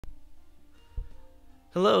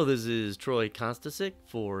Hello, this is Troy Kostasic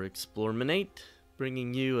for Explorminate,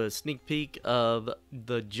 bringing you a sneak peek of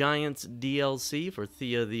the Giants DLC for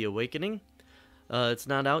Thea the Awakening. It's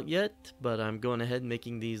not out yet, but I'm going ahead and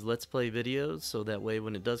making these Let's Play videos, so that way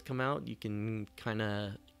when it does come out, you can kind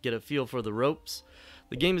of get a feel for the ropes.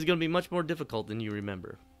 The game is going to be much more difficult than you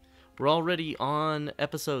remember. We're already on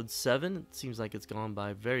episode 7. It seems like it's gone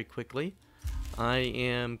by very quickly. I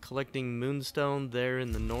am collecting Moonstone there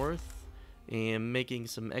in the north, and making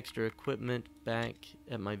some extra equipment back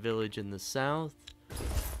at my village in the south.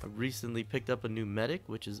 I recently picked up a new medic,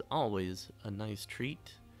 which is always a nice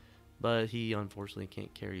treat, but he unfortunately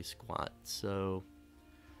can't carry squat, so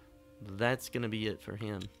that's gonna be it for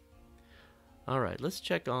him. Alright, let's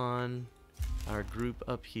check on our group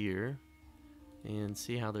up here and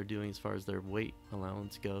see how they're doing as far as their weight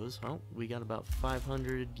allowance goes. Well, we got about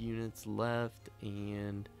 500 units left,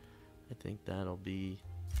 and I think that'll be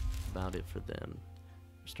about it for them.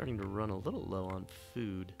 We're starting to run a little low on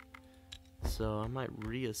food, so I might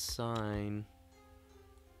reassign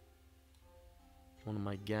one of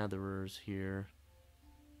my gatherers here.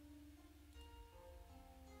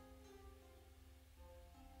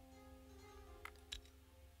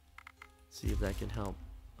 See if that can help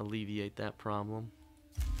alleviate that problem.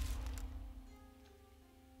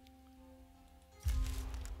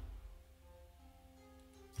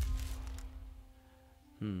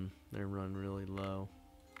 They're run really low.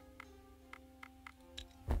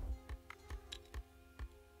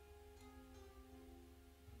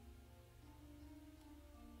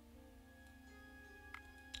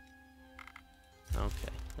 Okay,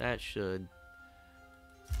 that should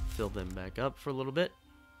fill them back up for a little bit.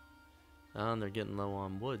 And they're getting low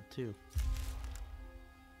on wood too.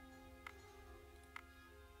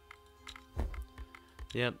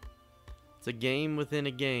 Yep, it's a game within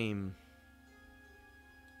a game.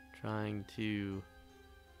 Trying to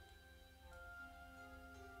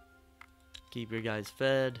keep your guys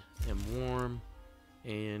fed and warm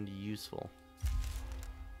and useful.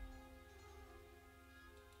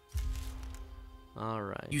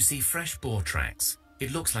 Alright. You see fresh boar tracks.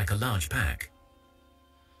 It looks like a large pack.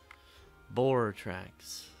 Boar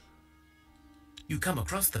tracks. You come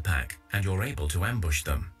across the pack and you're able to ambush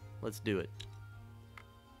them. Let's do it.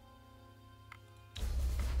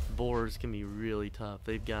 Boars can be really tough.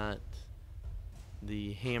 They've got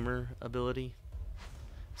the hammer ability,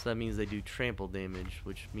 so that means they do trample damage,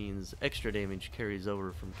 which means extra damage carries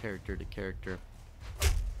over from character to character,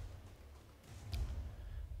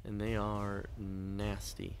 and they are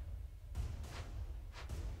nasty.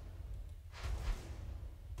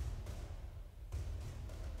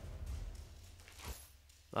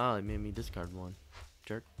 Wow, it made me discard one.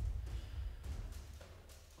 Jerk.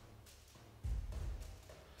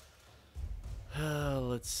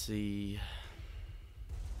 Let's see.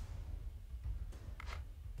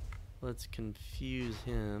 Let's confuse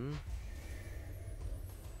him.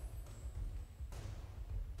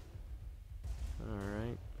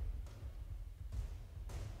 Alright.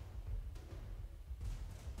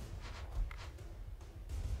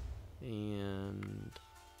 And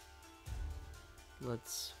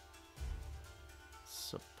let's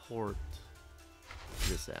support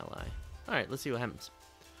this ally. Alright, let's see what happens.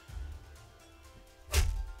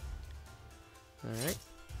 Alright,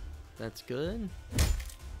 that's good.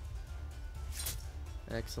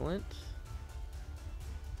 Excellent.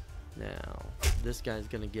 Now, this guy's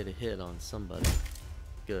gonna get a hit on somebody.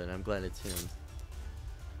 Good, I'm glad it's him.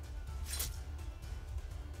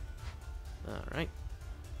 Alright.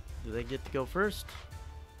 Do they get to go first?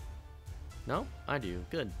 No? I do.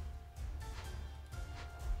 Good.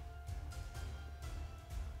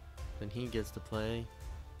 Then he gets to play.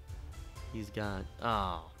 He's got...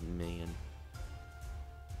 Oh, man.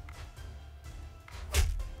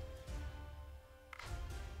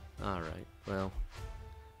 Alright, well,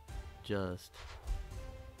 just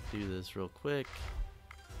do this real quick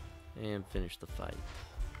and finish the fight.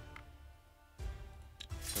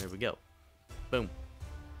 There we go. Boom.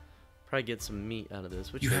 Probably get some meat out of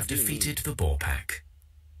this. Which you have defeated the boar pack.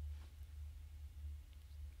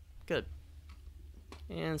 Good.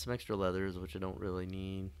 And some extra leathers, which I don't really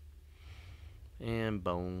need. And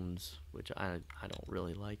bones, which I don't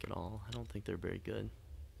really like at all. I don't think they're very good.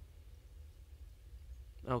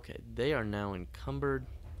 Okay, they are now encumbered.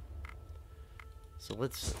 So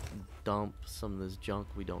let's dump some of this junk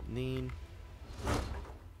we don't need.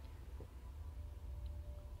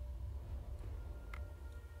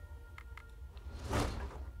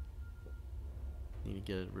 Need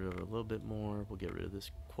to get rid of a little bit more. We'll get rid of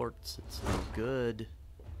this quartz. It's no good.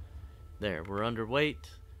 There, we're underweight.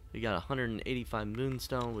 We got 185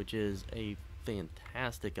 Moonstone, which is a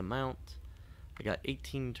fantastic amount. I got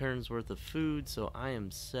 18 turns worth of food, so I am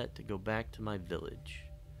set to go back to my village.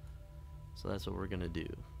 So that's what we're gonna do.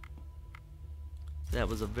 That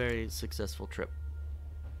was a very successful trip.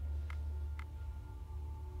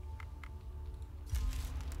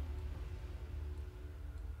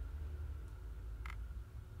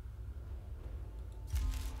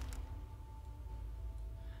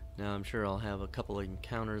 Now I'm sure I'll have a couple of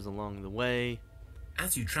encounters along the way.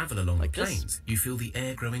 As you travel along the plains, you feel the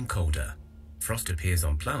air growing colder. Frost appears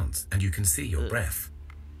on plants, and you can see your breath.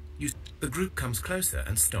 The group comes closer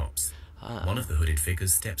and stops. One of the hooded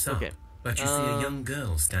figures steps up, but you see a young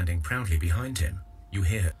girl standing proudly behind him. You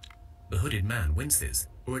hear her. The hooded man winces,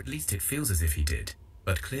 or at least it feels as if he did.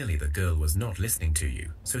 But clearly the girl was not listening to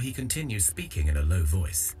you, so he continues speaking in a low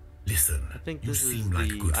voice. Listen, I think you this seem is like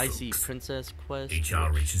the good Icy folks. Princess quest.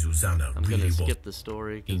 Susanna I'm really gonna was. skip the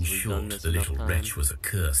story In because we've done short, this the enough little time. wretch was a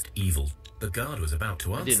cursed evil. The guard was about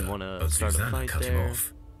to answer, didn't want to but start a Susanna fight cut him there.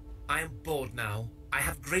 off. I am bored now. I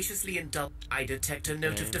have graciously indulged. I detect a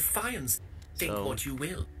note of defiance. Think So- what you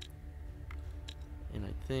will. And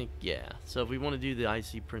I think, yeah. So if we want to do the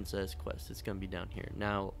Icy Princess quest, it's gonna be down here.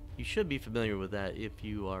 Now you should be familiar with that if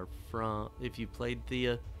you are if you played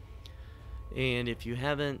Thea. And if you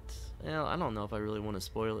haven't, well, I don't know if I really want to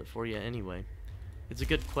spoil it for you anyway. It's a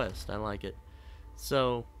good quest. I like it.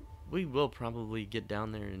 So we will probably get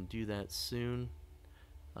down there and do that soon.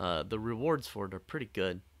 The rewards for it are pretty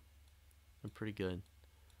good. They're pretty good.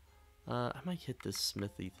 I might hit this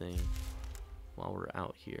smithy thing while we're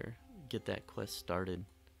out here. Get that quest started.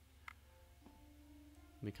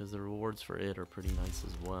 Because the rewards for it are pretty nice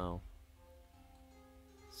as well.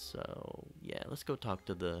 So, yeah, let's go talk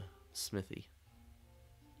to the smithy.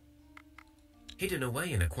 Hidden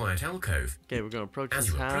away in a quiet alcove. Okay, we're gonna approach As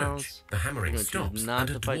his you approach, house. the We're hammering gonna stops, choose not and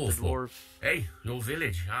a to fight the dwarf dwarf. Hey, your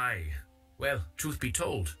village, aye. Well, truth be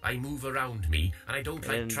told, I move around me, and I don't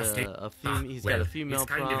like And trusting. he's got a female it's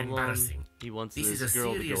kind of problem. embarrassing. He wants This this is a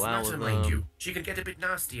girl to serious go out matter, with mind him. you. She can get a bit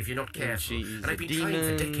nasty if you're not careful. she's And I've a been trying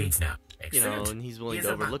for demon, decades now. You know, Excellent. and he's willing Here's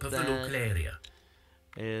to a map overlook of the that. local area.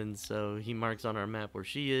 And so he marks on our map where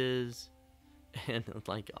she is. And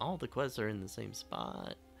like all the quests are in the same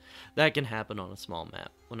spot. That can happen on a small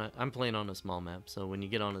map. When I'm playing on a small map, so when you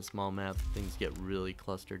get on a small map, things get really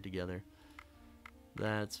clustered together.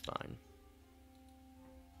 That's fine.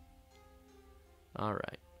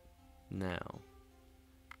 Alright. Now,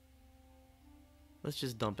 let's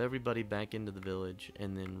just dump everybody back into the village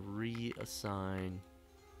and then reassign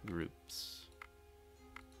groups.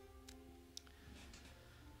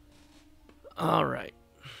 Alright.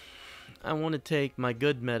 I want to take my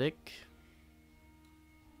good medic.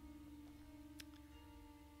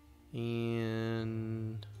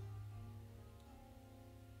 And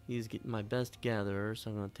he's getting my best gatherer,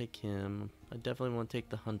 so I'm going to take him. I definitely want to take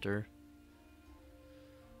the hunter.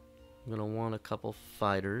 I'm going to want a couple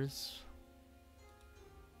fighters.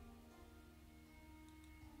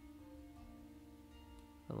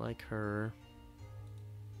 I like her.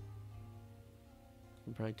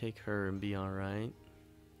 I'll probably take her and be alright.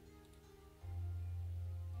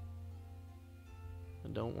 I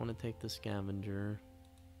don't want to take the scavenger.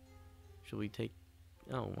 Should we take...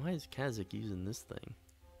 Oh, why is Kazakh using this thing?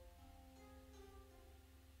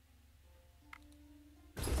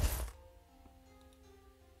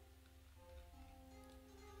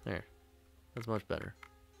 There. That's much better.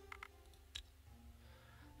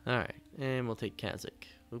 Alright, and we'll take Kazakh.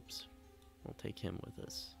 Oops. We'll take him with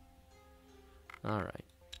us. Alright.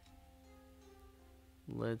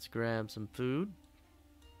 Let's grab some food.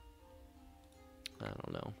 I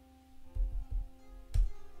don't know.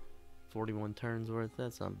 41 turns worth,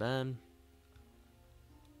 that's not bad.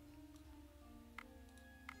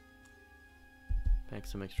 Pack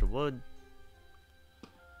some extra wood.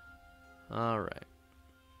 Alright.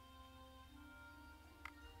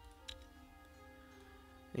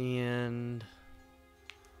 And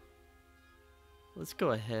let's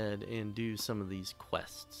go ahead and do some of these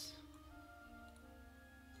quests.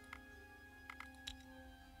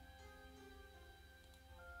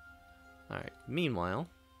 Alright, meanwhile,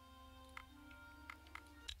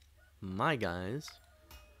 my guys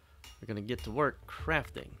are gonna get to work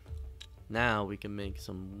crafting. Now we can make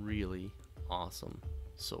some really awesome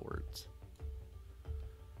swords.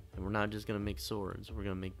 And we're not just gonna make swords, we're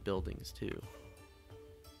gonna make buildings too.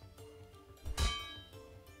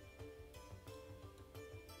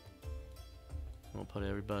 I'll put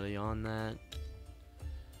everybody on that.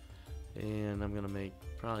 And I'm gonna make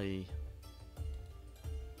probably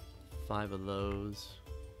 5 of those.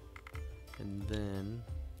 And then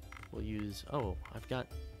we'll use... Oh, I've got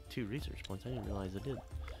 2 research points. I didn't realize I did.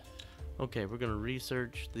 Okay, we're gonna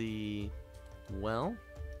research the well.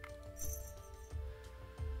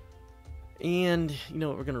 And, you know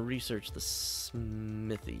what, we're gonna research the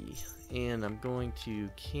smithy. And I'm going to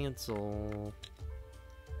cancel...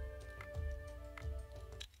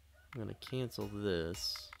 I'm gonna cancel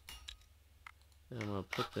this. And I'm gonna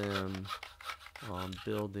put them on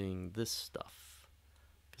building this stuff.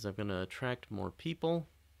 Because I'm gonna attract more people.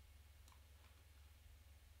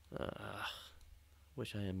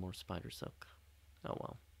 Wish I had more spider silk. Oh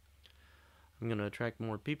well. I'm gonna attract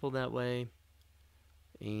more people that way.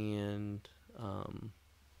 And I'm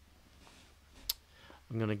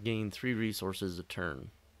gonna gain 3 resources a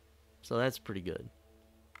turn, so that's pretty good.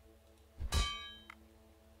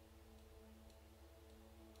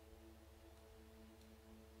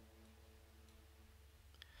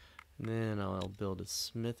 And then I'll build a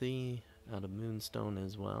smithy out of Moonstone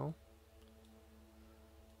as well.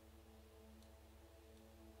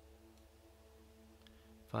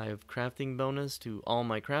 Five crafting bonus to all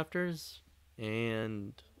my crafters.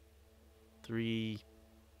 And 3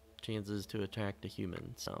 chances to attract a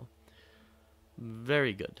human, so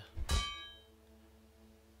very good.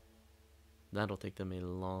 That'll take them a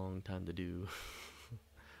long time to do.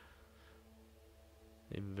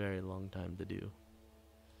 A very long time to do.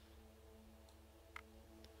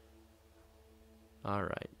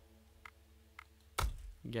 Alright.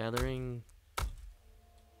 Gathering.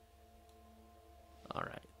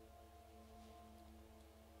 Alright.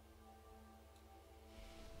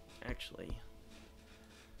 Actually,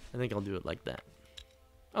 I think I'll do it like that.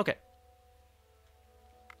 Okay.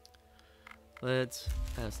 Let's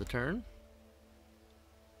pass the turn.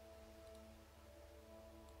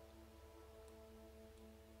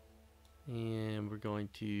 And we're going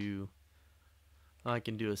to... I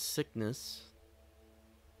can do a sickness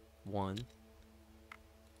 1.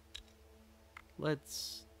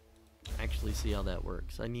 Let's actually see how that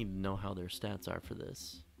works. I need to know how their stats are for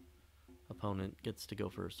this. Opponent gets to go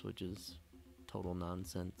first, which is total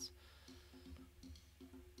nonsense.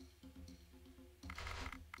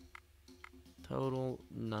 Total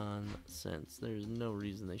nonsense. There's no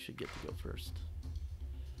reason they should get to go first.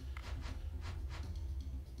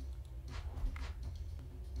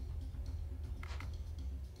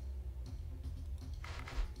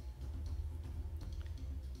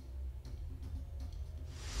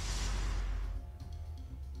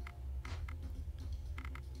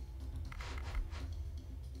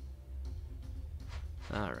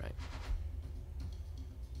 All right.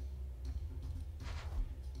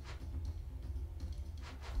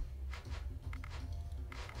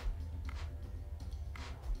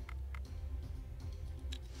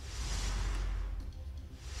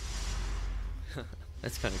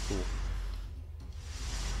 That's kind of cool.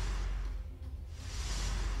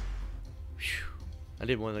 Whew. I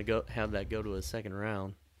didn't want to have that go to a second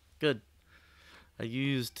round. Good. I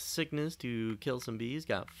used sickness to kill some bees.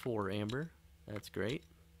 Got 4 amber. That's great.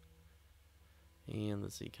 And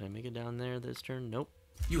let's see, can I make it down there this turn? Nope.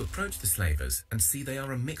 You approach the slavers and see they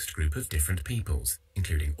are a mixed group of different peoples,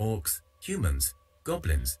 including orcs, humans,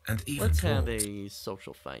 goblins, and even Let's dwarves. have a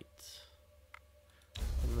social fight.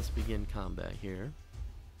 And let's begin combat here.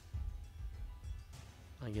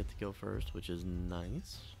 I get to go first, which is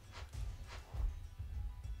nice.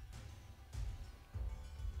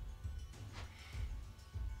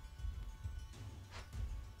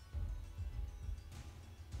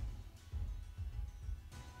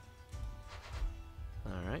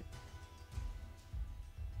 Alright.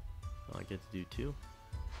 Oh, I get to do 2.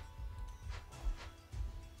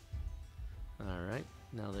 Alright,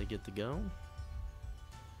 now they get to go.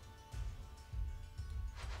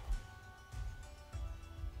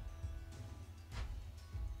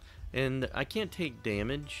 And I can't take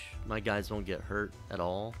damage. My guys don't get hurt at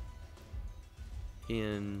all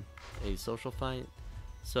in a social fight.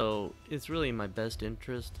 So it's really in my best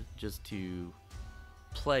interest just to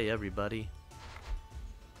play everybody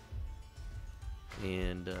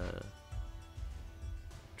and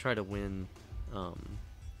try to win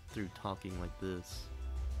through talking like this.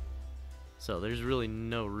 So there's really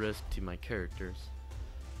no risk to my characters.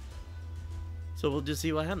 So we'll just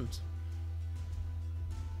see what happens.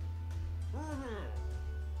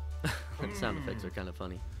 Sound effects are kind of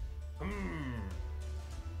funny.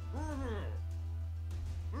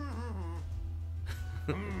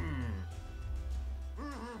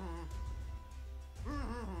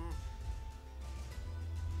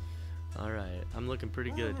 Alright, I'm looking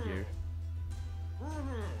pretty good here.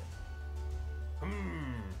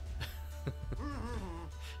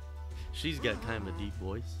 She's got kind of a deep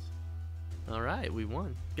voice. Alright, we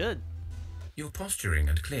won. Good. Your posturing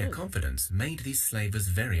and clear confidence made these slavers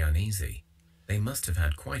very uneasy. They must have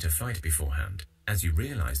had quite a fight beforehand, as you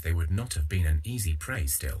realize they would not have been an easy prey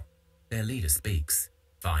still. Their leader speaks.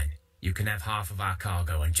 Fine, you can have half of our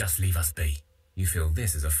cargo and just leave us be. You feel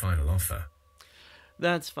this is a final offer.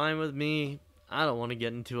 That's fine with me. I don't want to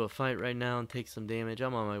get into a fight right now and take some damage.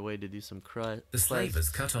 I'm on my way to do some The slavers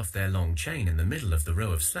cut off their long chain in the middle of the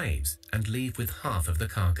row of slaves and leave with half of the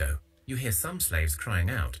cargo. You hear some slaves crying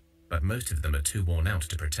out, but most of them are too worn out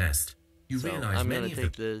to protest. You realize I'm many gonna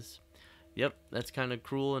take this. Yep, that's kind of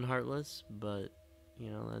cruel and heartless, but you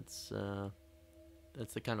know that's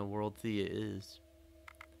the kind of world Thea is.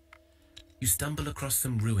 You stumble across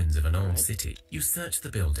some ruins of an old city. You search the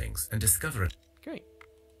buildings and discover it. Great.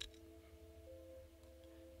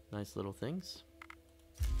 Nice little things.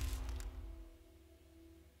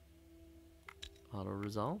 Auto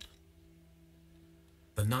resolve.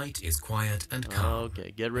 The night is quiet and calm.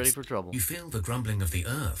 Okay, get ready for trouble. You feel the grumbling of the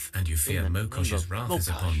earth, and you fear Mokosh's wrath is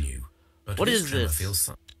upon you. But what is this?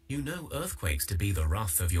 You know earthquakes to be the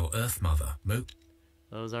wrath of your Earth Mother,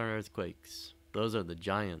 Those aren't earthquakes. Those are the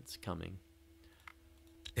giants coming.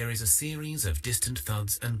 There is a series of distant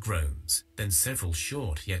thuds and groans, then several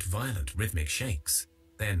short yet violent rhythmic shakes.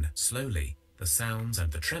 Then, slowly, the sounds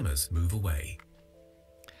and the tremors move away.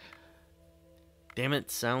 Damn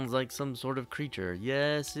it, sounds like some sort of creature.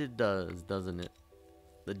 Yes, it does, doesn't it?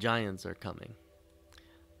 The giants are coming.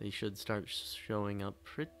 They should start showing up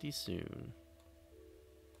pretty soon.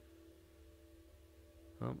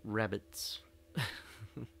 Oh, rabbits.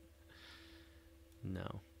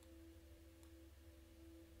 No.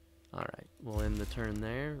 Alright, we'll end the turn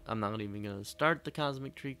there. I'm not even going to start the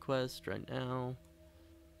Cosmic Tree quest right now.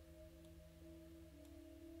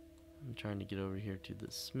 I'm trying to get over here to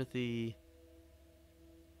the smithy.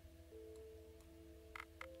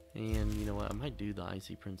 And you know what? I might do the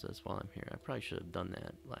Icy Princess while I'm here. I probably should have done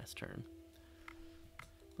that last turn.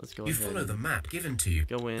 Let's go ahead. You follow the map given to you.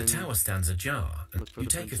 Go in. The tower stands ajar, and you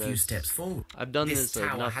take a few steps forward. I've done this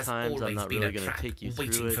enough times. I'm not really going to take you through it.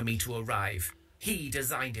 Waiting for me to arrive. He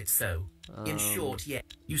designed it so. In short,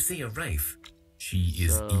 you see a wraith. She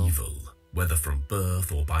is evil, whether from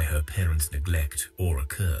birth or by her parents' neglect or a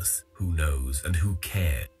curse. Who knows and who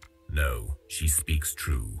cares? No, she speaks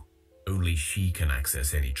true. Only she can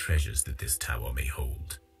access any treasures that this tower may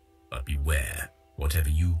hold. But beware, whatever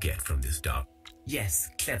you get from this dark... Yes,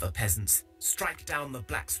 clever peasants. Strike down the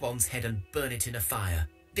Black Swan's head and burn it in a fire.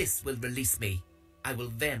 This will release me. I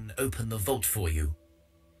will then open the vault for you.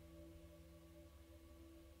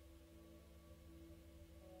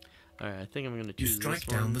 Alright, I think I'm going to choose this one. You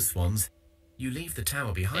strike down the swans. You leave the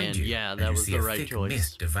tower behind you. Yeah, that was the right choice.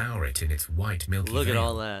 Mist devour it in its white milky Look veil. at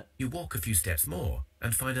all that. You walk a few steps more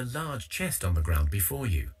and find a large chest on the ground before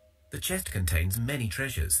you. The chest contains many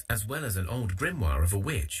treasures, as well as an old grimoire of a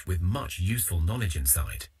witch with much useful knowledge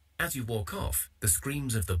inside. As you walk off, the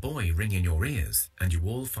screams of the boy ring in your ears, and you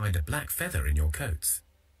all find a black feather in your coats.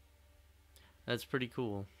 That's pretty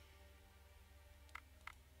cool.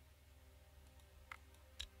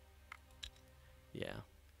 Yeah.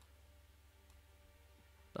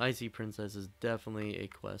 The Icy Princess is definitely a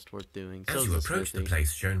quest worth doing. As you approach the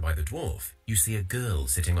place shown by the dwarf, you see a girl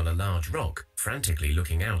sitting on a large rock, frantically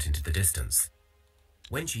looking out into the distance.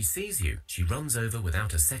 When she sees you, she runs over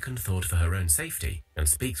without a second thought for her own safety, and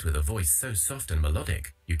speaks with a voice so soft and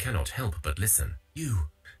melodic, you cannot help but listen. You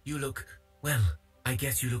look, well, I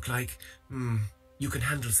guess you look like, you can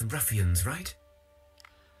handle some ruffians, right?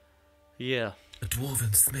 Yeah. A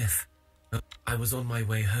dwarven smith. I was on my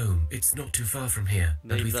way home. It's not too far from here,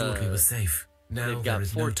 and we thought we were safe. Now there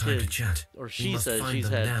is no time to chat. Or she says she's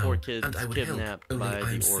had 4 kids kidnapped by the orcs.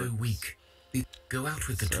 I'm so weak. Go out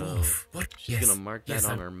with the dwarf. What? She's gonna mark that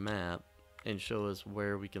on her map and show us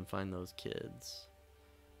where we can find those kids,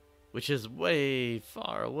 which is way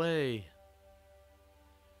far away.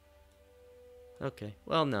 Okay.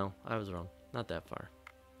 Well, no, I was wrong. Not that far.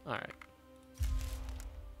 All right.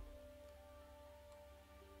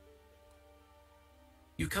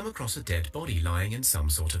 You come across a dead body lying in some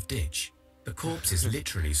sort of ditch. The corpse is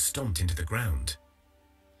literally stomped into the ground.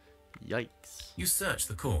 Yikes. You search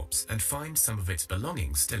the corpse and find some of its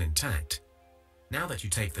belongings still intact. Now that you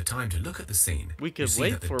take the time to look at the scene, we could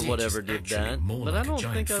wait for whatever did that, but I don't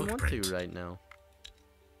think I want to right now.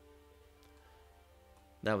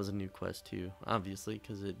 That was a new quest too, obviously,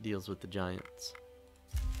 because it deals with the giants.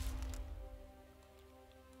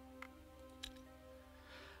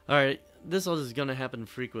 Alright, this is going to happen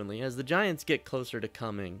frequently. As the giants get closer to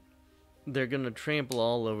coming, they're going to trample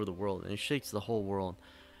all over the world, and it shakes the whole world.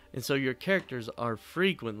 And so your characters are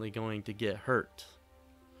frequently going to get hurt.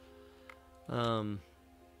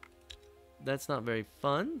 that's not very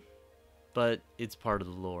fun, but it's part of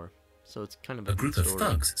the lore. So it's kind of a group of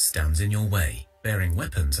thugs stands in your way, bearing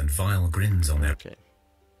weapons and vile grins on their... Okay.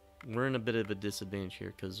 We're in a bit of a disadvantage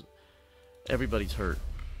here, because everybody's hurt.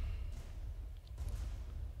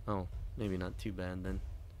 Oh, maybe not too bad then.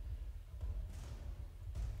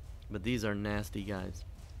 But these are nasty guys.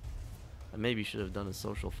 I maybe should have done a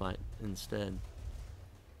social fight instead.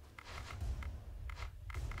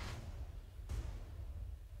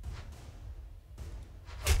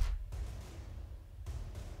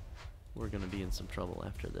 We're gonna be in some trouble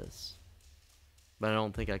after this. But I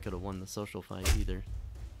don't think I could have won the social fight either.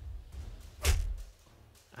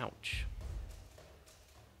 Ouch.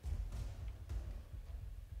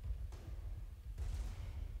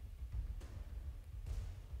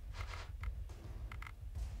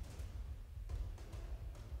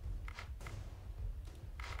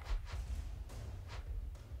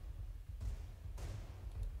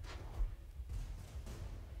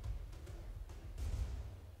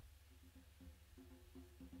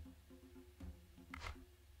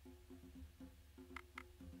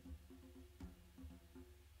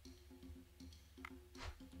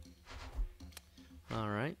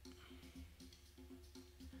 Alright.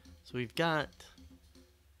 So we've got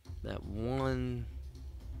that one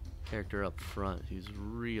character up front who's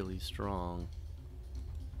really strong.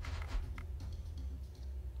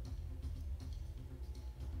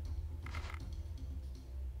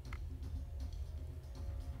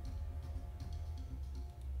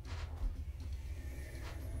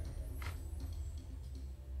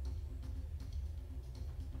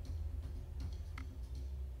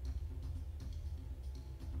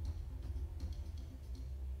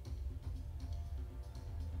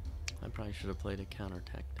 I probably should have played a counter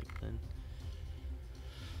tactic then.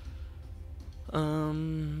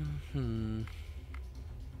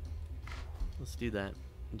 Let's do that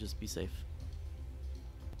and just be safe.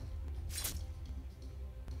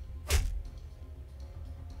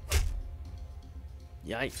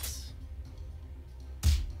 Yikes.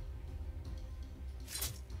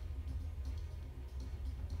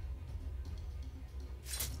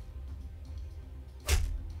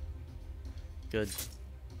 Good.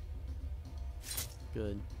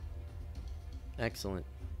 Good. Excellent.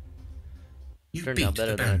 You Turned beat out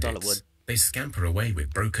better the than I thought it bandits. would. They scamper away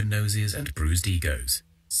with broken noses and bruised egos.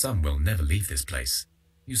 Some will never leave this place.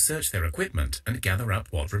 You search their equipment and gather up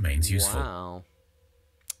what remains useful. Wow.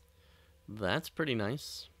 That's pretty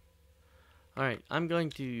nice. Alright, I'm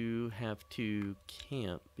going to have to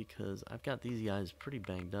camp because I've got these guys pretty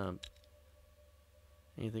banged up.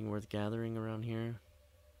 Anything worth gathering around here?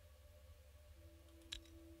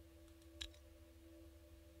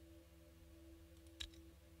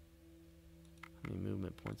 How many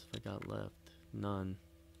movement points have I got left? None.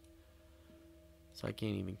 So I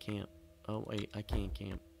can't even camp. Oh wait, I can't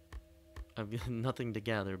camp. I've got nothing to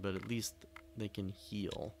gather, but at least they can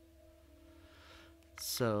heal.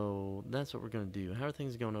 So that's what we're gonna do. How are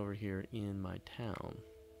things going over here in my town?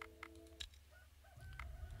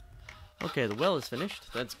 Okay, the well is finished.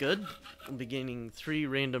 That's good. We'll be gaining 3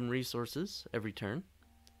 random resources every turn.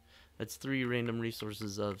 That's 3 random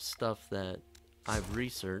resources of stuff that I've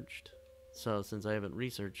researched. So since I haven't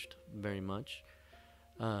researched very much,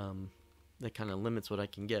 that kind of limits what I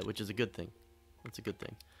can get, which is a good thing. That's a good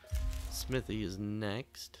thing. Smithy is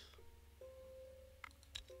next.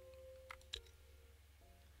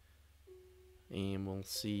 And we'll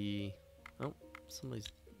see. Oh, somebody's...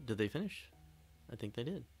 Did they finish? I think they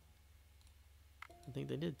did. I think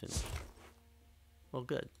they did finish. Well,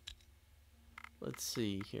 good. Let's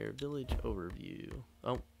see here. Village overview.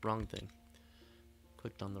 Oh, wrong thing.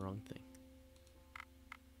 Clicked on the wrong thing.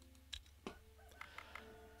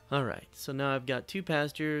 Alright, so now I've got 2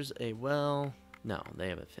 pastures, a well. No, they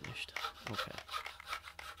haven't finished. Okay.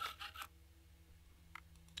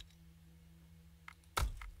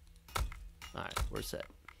 Alright, we're set.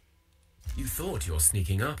 You thought you're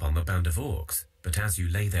sneaking up on the band of orcs, but as you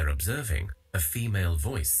lay there observing, a female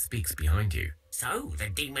voice speaks behind you. So, the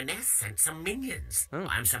demoness sent some minions. Oh.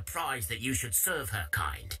 I'm surprised that you should serve her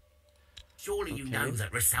kind. Surely you Okay. know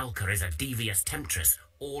that Rusalka is a devious temptress,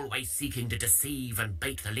 always seeking to deceive and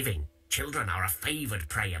bait the living. Children are a favoured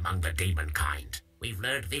prey among the demon kind. We've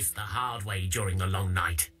learned this the hard way during the long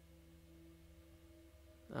night.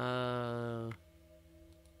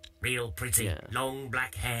 Real pretty, yeah. long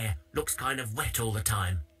black hair, looks kind of wet all the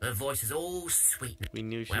time. Her voice is all sweet. We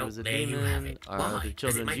knew she Well, was a there you have demon. it. Are Why? the Does it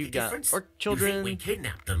children make you a got difference? or children? You think we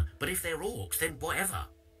kidnapped them, but if they're orcs, then whatever.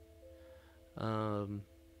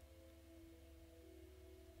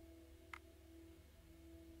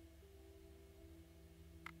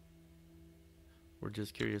 We're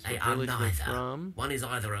just curious They what are village they're neither. from. One is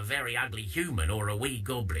either a very ugly human or a wee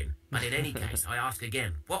goblin. But in any case, I ask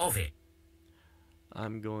again, what of it?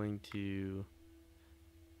 I'm going to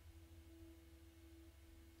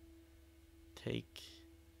take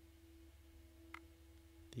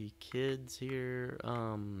the kids here.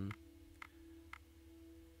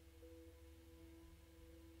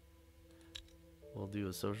 We'll do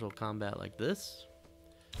a social combat like this.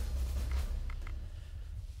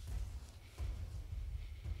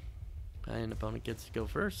 And opponent gets to go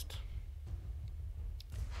first.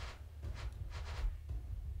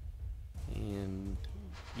 And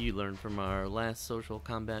you learn from our last social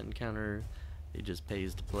combat encounter, it just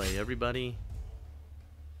pays to play everybody.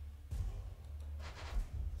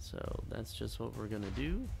 So that's just what we're gonna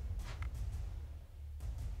do.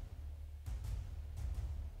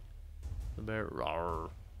 The bear,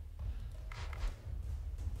 rawr.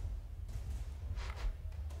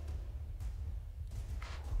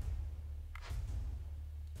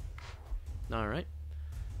 Alright,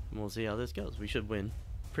 and we'll see how this goes. We should win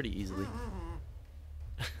pretty easily.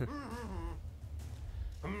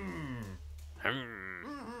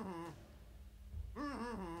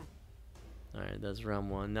 Alright, that's round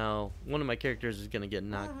one. Now, one of my characters is going to get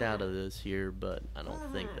knocked out of this here, but I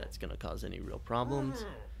don't think that's going to cause any real problems.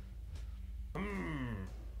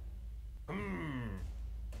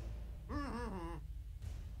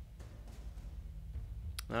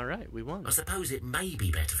 Alright, we won. I suppose it may be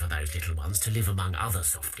better for those little ones to live among other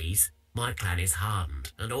softies. My clan is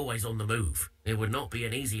hardened and always on the move. It would not be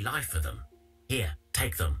an easy life for them. Here,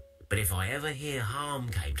 take them. But if I ever hear harm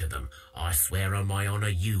came to them, I swear on my honour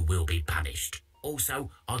you will be punished. Also,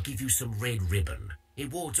 I'll give you some red ribbon.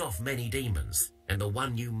 It wards off many demons, and the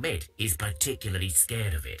one you met is particularly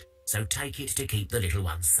scared of it. So take it to keep the little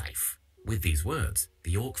ones safe. With these words,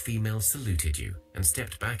 the orc female saluted you and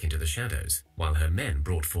stepped back into the shadows, while her men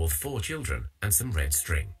brought forth 4 children and some red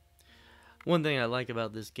string. One thing I like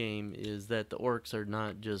about this game is that the orcs are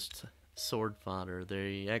not just sword fodder.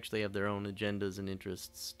 They actually have their own agendas and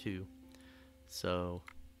interests too. So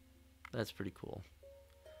that's pretty cool.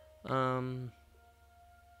 I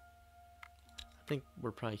think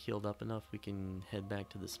we're probably healed up enough we can head back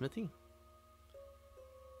to the smithy.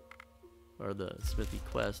 Or the smithy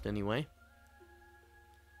quest anyway.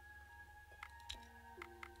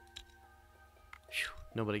 Whew,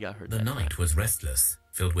 nobody got hurt. The night was restless,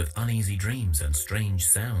 filled with uneasy dreams and strange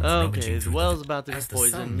sounds. Okay, the well's about to be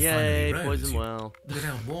poisoned. Yay, poison well.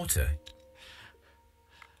 Without water.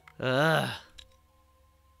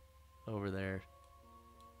 Over there.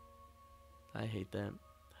 I hate that.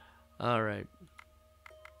 Alright.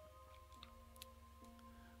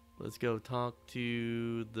 Let's go talk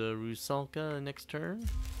to the Rusalka next turn.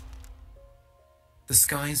 The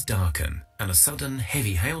skies darken, and a sudden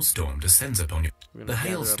heavy hailstorm descends upon you. The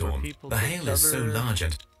hailstorm, the hail is so large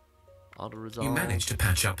and you manage to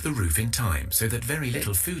patch up the roof in time so that very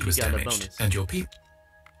little food was damaged, and your people...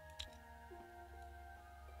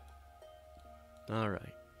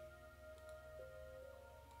 Alright.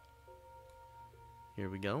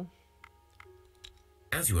 Here we go.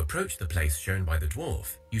 As you approach the place shown by the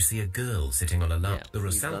dwarf, you see a girl sitting on a lump. The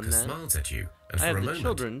Rusalka smiles at you, and for a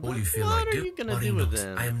moment, all you feel like worry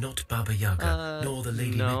not. I am not Baba Yaga, nor the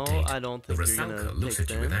Lady Midday. I don't think the Rusalka looks at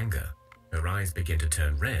you with anger. Her eyes begin to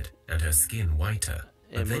turn red, and her skin whiter.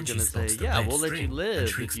 And then she spots the red string, let you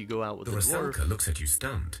live if you go out with the dwarf. The Rusalka looks at you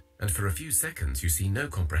stunned, and for a few seconds you see no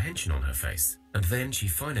comprehension on her face. And then she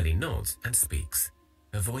finally nods and speaks.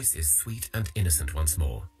 Her voice is sweet and innocent once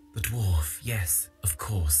more. The dwarf, yes, of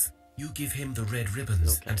course. You give him the red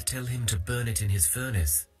ribbons and tell him to burn it in his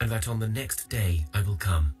furnace, and that on the next day I will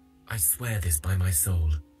come. I swear this by my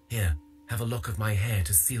soul. Here, have a lock of my hair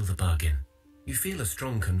to seal the bargain. You feel a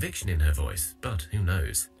strong conviction in her voice, but who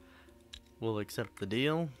knows? We'll accept the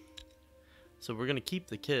deal. So we're gonna keep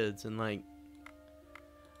the kids, and like,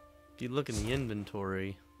 if you look in the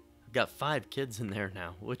inventory, I've got 5 kids in there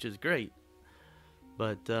now, which is great.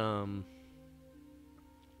 But,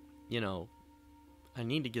 you know, I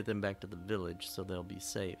need to get them back to the village so they'll be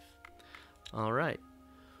safe. Alright.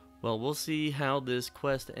 Well, we'll see how this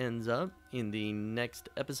quest ends up in the next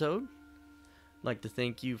episode. I'd like to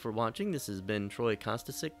thank you for watching. This has been Troy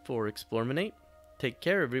Kostasik for Explorminate. Take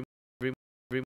care, everyone.